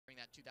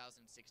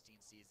2016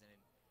 season,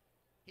 and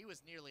he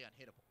was nearly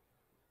unhittable.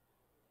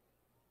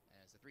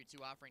 As the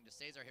 3-2 offering to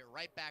Cesar hit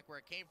right back where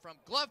it came from.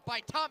 Gloved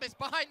by Thomas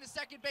behind the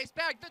second base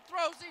bag. The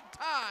throw's in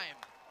time.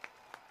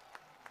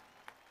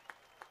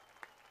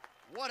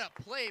 What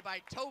a play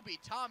by Toby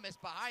Thomas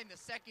behind the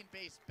second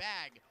base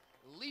bag,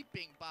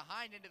 leaping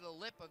behind into the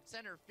lip of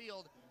center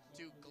field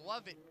to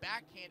glove it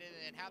backhanded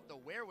and have the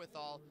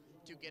wherewithal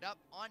to get up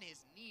on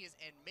his knees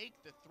and make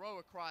the throw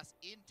across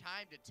in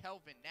time to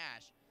Telvin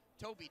Nash.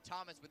 Toby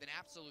Thomas with an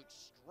absolute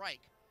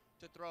strike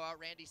to throw out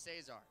Randy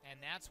Cesar. And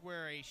that's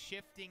where a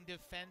shifting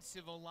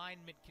defensive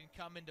alignment can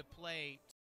come into play.